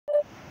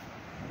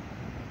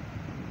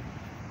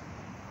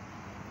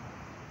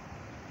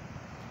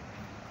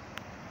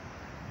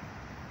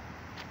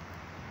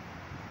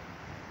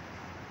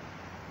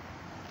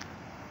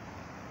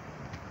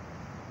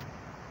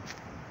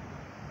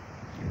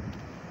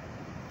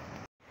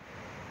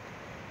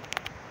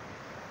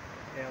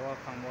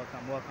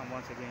welcome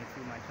once again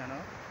to my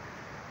channel.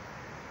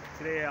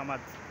 Today I'm at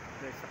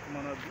the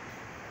Sacramento beach.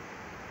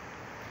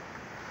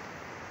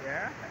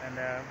 Yeah, and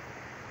I'm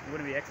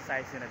going to be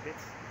exercising a bit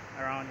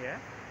around here.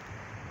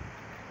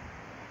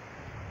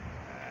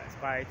 It's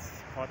quite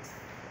hot.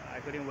 I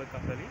couldn't wake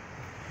up early.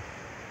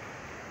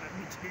 Let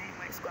me doing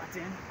my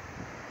squatting,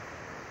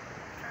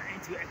 trying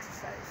to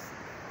exercise.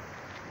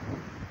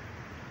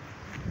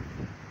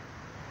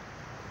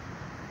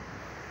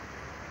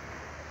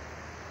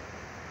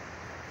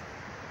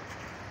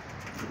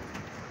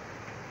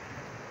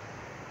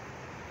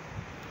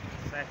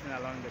 Exercising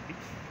along the beach.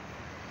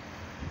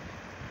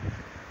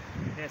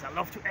 Yes, I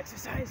love to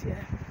exercise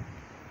here.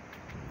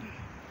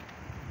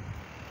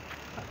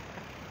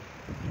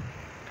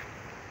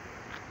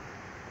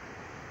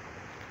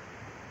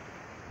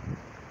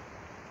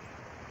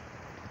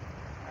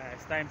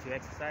 It's time to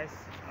exercise.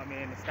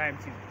 It's time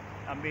to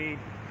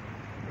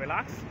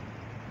relax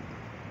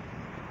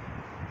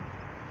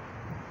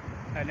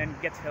and then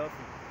get healthy.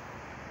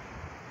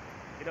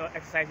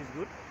 Exercise is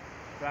good,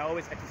 so I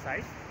always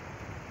exercise.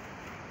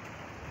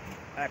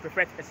 I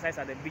prefer to exercise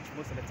at the beach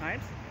most of the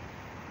times.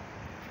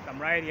 I'm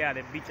right here at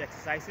the beach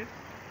exercising.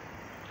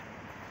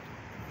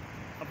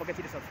 Don't forget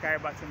to hit the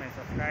subscribe button and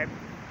subscribe.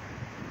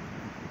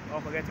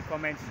 Don't forget to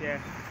comment,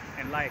 share,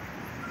 and like.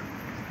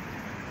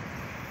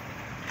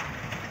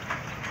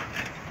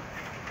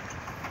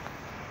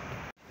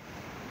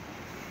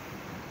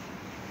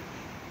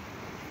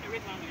 Every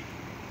family.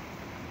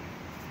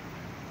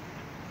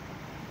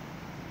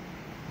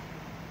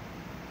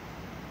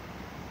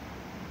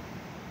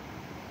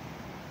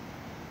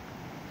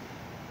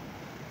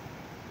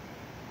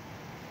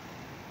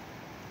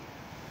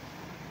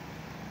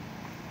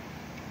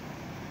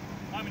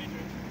 How many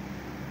drinks?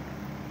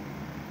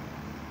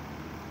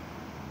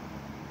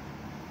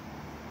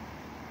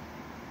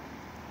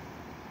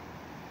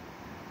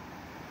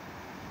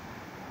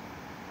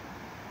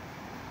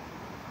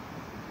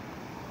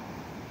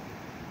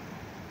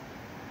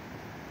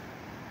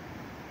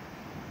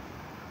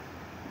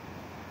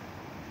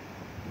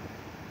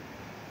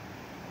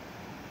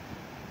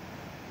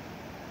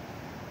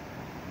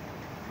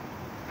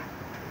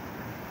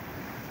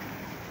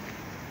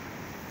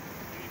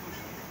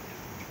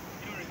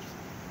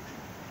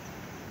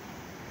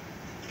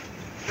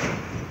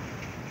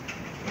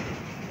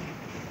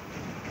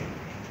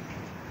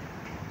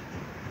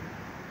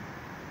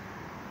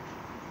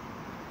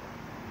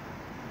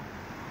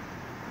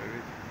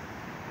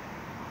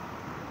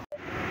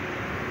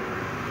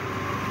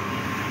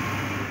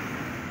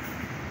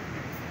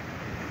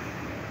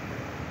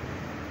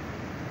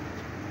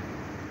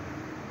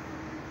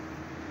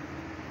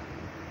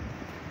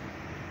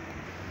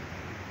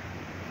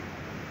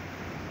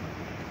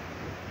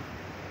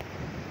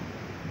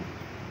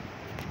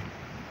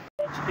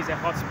 Is a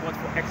hot spot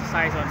for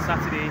exercise on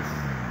Saturdays.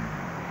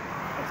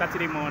 On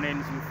Saturday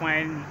mornings, you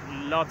find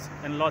lots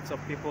and lots of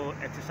people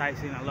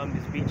exercising along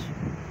this beach.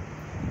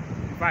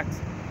 In fact,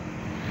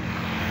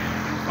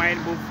 you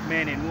find both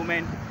men and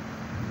women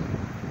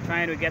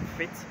trying to get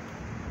fit,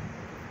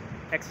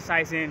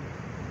 exercising,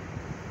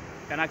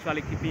 and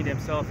actually keeping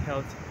themselves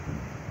healthy.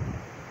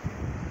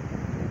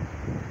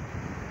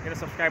 Hit the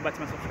subscribe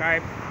button and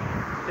subscribe.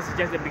 This is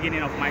just the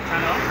beginning of my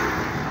channel.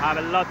 I have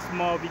a lot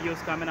more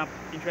videos coming up,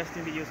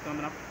 interesting videos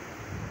coming up.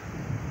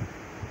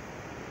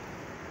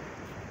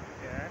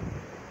 Yeah,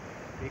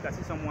 you can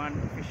see someone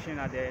fishing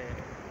at the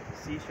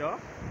seashore.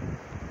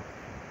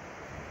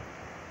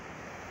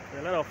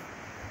 There's a lot of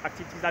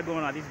activities that go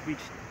on at this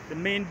beach. The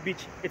main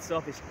beach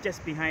itself is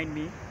just behind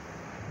me,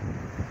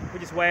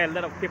 which is where a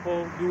lot of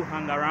people do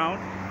hang around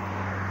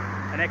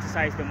and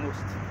exercise the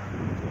most.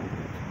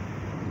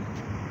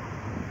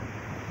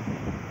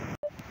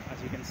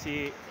 As you can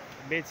see,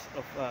 a bit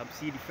of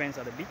sea defense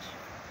at the beach.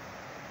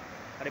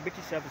 And the beach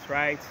itself is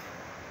right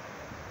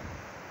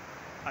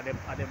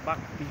at the back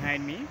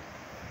behind me.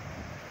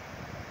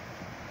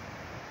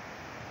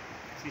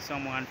 See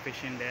someone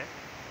fishing there.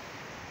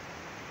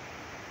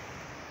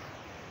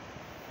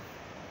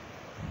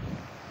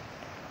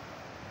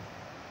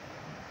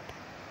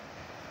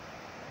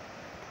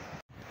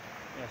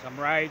 Yes, I'm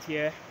right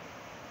here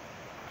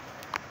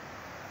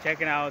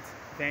checking out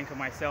things for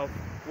myself,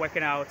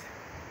 working out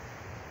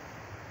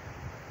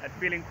and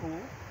feeling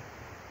cool.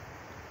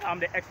 I'm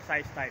the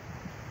exercise type.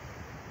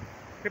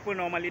 People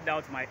normally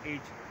doubt my age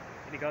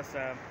because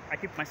I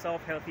keep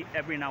myself healthy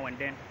every now and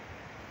then,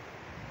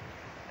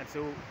 and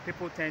so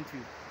people tend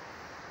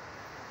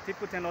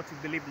not to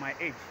believe my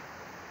age.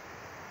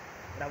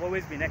 But I've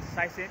always been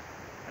exercising,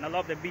 and I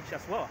love the beach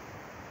as well.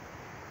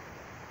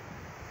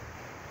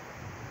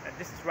 And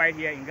this is right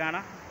here in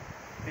Ghana,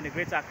 in the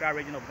Greater Accra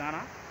region of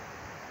Ghana.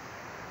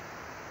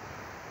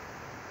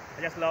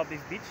 I just love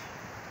this beach.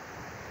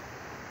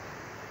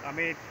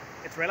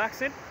 It's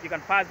relaxing. You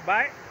can pass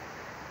by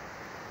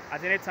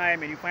at any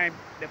time and you find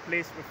the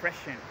place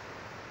refreshing.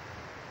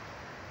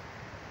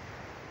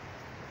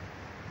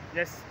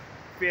 Just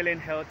feeling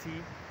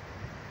healthy,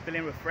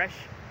 feeling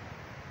refreshed,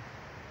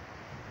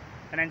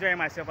 and enjoying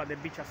myself at the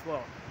beach as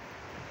well.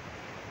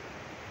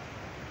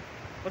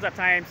 Most of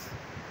the times,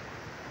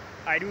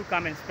 I do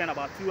come and spend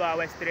about 2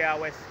 hours, 3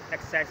 hours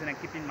exercising and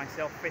keeping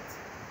myself fit.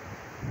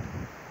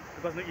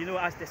 Because you know,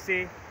 as they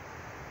say,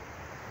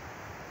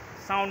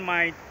 sound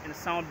mind and a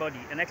sound body.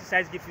 And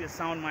exercise gives you a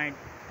sound mind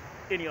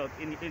in your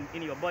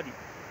body,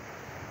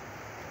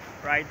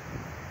 right?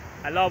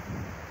 I love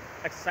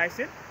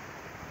exercising,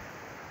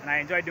 and I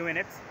enjoy doing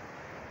it. If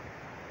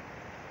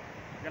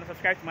you're gonna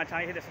subscribe to my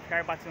channel, hit the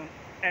subscribe button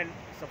and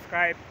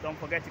subscribe. Don't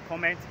forget to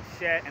comment,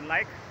 share, and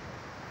like.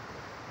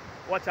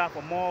 Watch out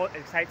for more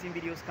exciting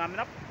videos coming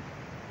up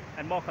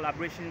and more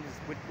collaborations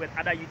with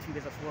other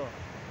YouTubers as well.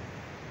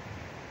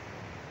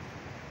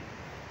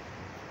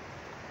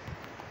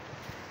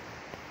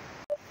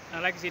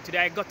 And like I said, today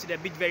I got to the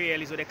beach very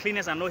early, so the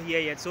cleaners are not here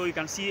yet, so you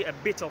can see a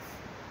bit of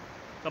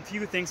some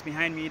few things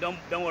behind me. Don't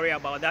worry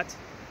about that.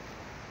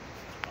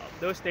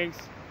 Those things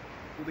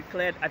will be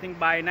cleared. I think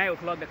by 9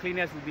 o'clock the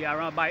cleaners will be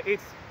around. By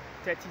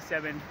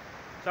 8:37,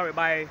 sorry,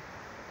 by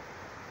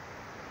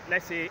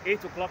let's say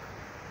 8 o'clock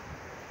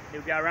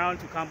they'll be around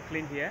to come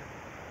clean here.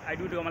 I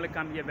do normally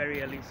come here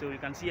very early, so you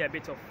can see a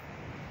bit of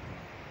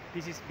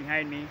pieces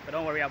behind me, but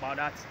don't worry about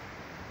that.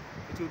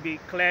 It will be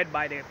cleared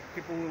by the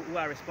people who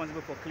are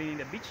responsible for cleaning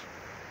the beach.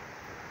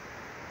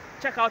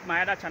 Check out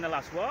my other channel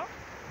as well,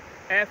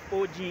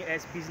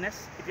 FOGS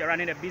Business. If you're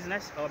running a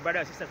business, or brother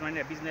or sister running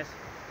a business,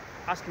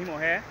 ask him or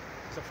her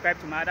to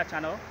subscribe to my other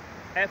channel,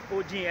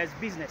 FOGS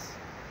Business,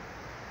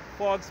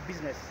 Fogs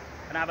Business.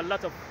 And I have a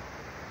lot of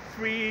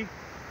free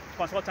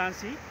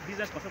consultancy,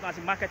 business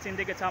consultancy, marketing,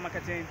 digital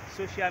marketing,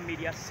 social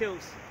media,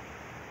 sales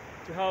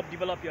to help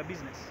develop your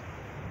business.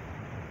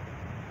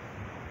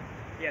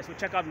 Yeah, so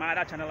check out my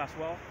other channel as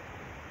well.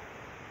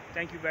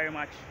 Thank you very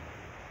much.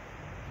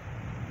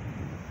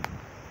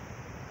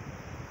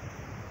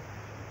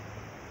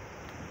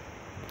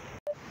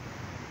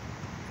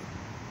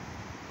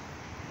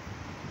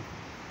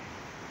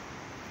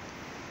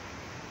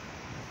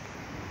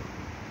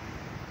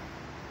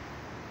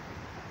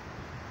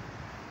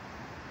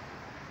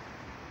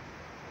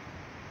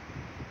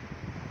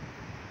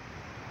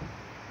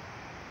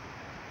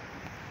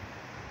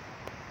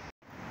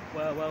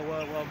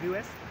 Well,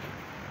 viewers,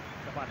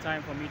 it's about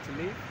time for me to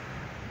leave.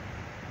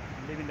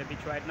 I'm leaving the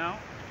beach right now.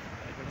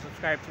 If you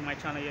subscribe to my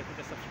channel, hit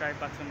the subscribe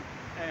button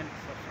and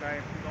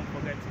subscribe. Don't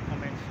forget to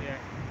comment, share,